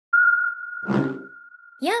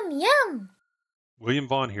Yum, yum! William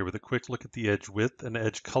Vaughn here with a quick look at the edge width and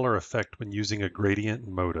edge color effect when using a gradient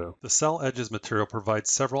in MODO. The cell edges material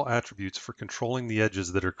provides several attributes for controlling the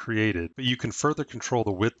edges that are created, but you can further control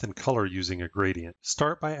the width and color using a gradient.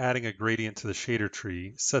 Start by adding a gradient to the shader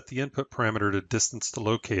tree, set the input parameter to distance to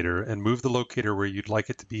locator, and move the locator where you'd like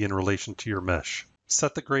it to be in relation to your mesh.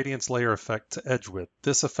 Set the gradient's layer effect to edge width.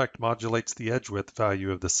 This effect modulates the edge width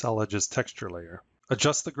value of the cell edge's texture layer.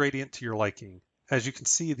 Adjust the gradient to your liking. As you can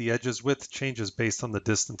see, the edge's width changes based on the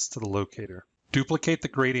distance to the locator. Duplicate the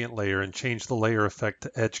gradient layer and change the layer effect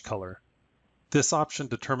to edge color. This option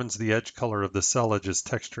determines the edge color of the cell edge's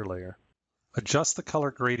texture layer. Adjust the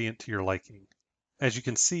color gradient to your liking. As you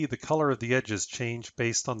can see, the color of the edges change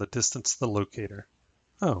based on the distance to the locator.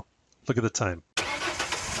 Oh, look at the time.